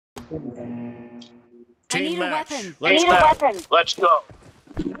I need a match. weapon. Let's I need a go. weapon. Let's go.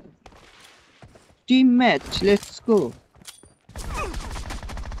 Team match, let's go.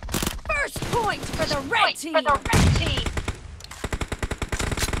 First point for the red team. For the red team.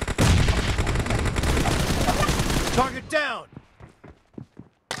 Target down.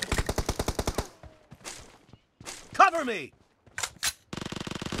 Cover me.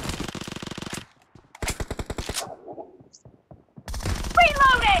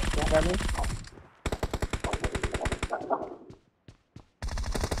 Reloading.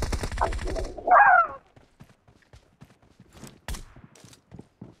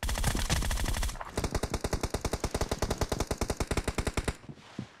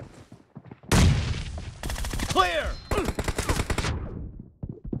 Clear.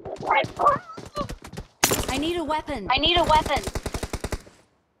 I need a weapon. I need a weapon.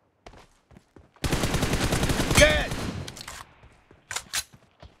 Dead.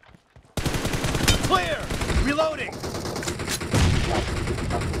 Clear. Reloading.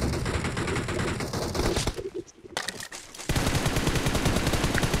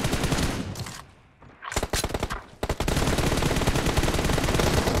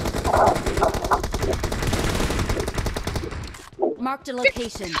 Marked a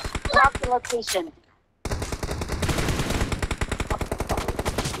location. Mark the location.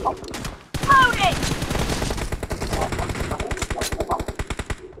 Loading.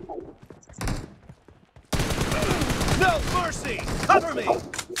 No mercy. Cover me.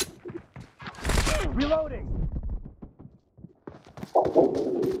 Reloading.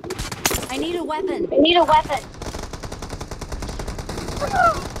 I need a weapon. I need a weapon.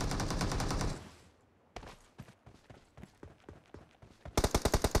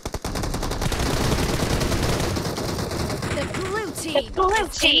 The blue The team blue is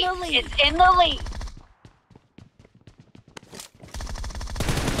team in the lead. is in the lead.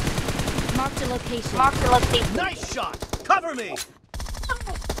 Marked a location. Mark the location. Nice shot. Cover me.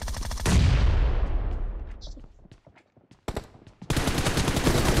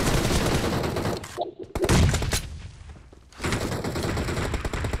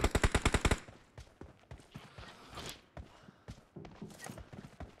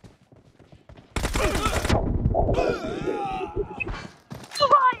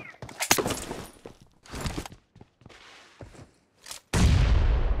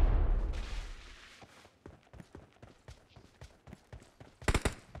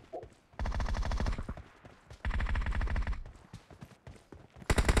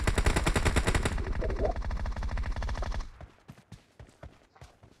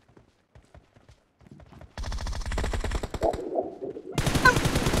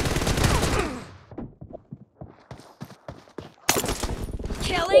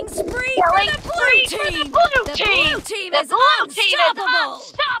 Killing spree Killing for the blue spree team. for the blue The team. blue team The is blue team is unstoppable.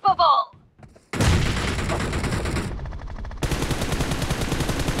 unstoppable.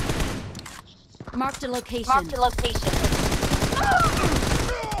 Marked a location. Mark the location.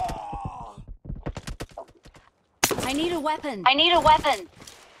 I need a weapon. I need a weapon.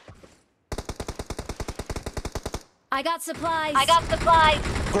 I got supplies. I got supplies.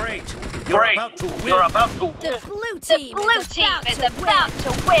 Great. You're about to win. You're about to The blue The team blue is team about is to about win.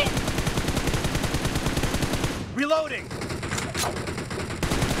 to win. Reloading.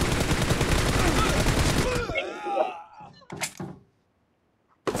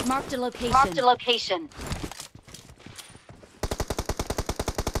 Marked a location. Mark the location.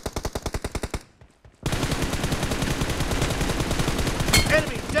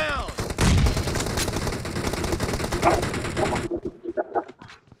 Enemy down.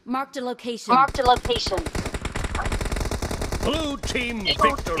 Marked a location. Mark the location. Blue team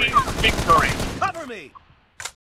victory. Victory. Cover me.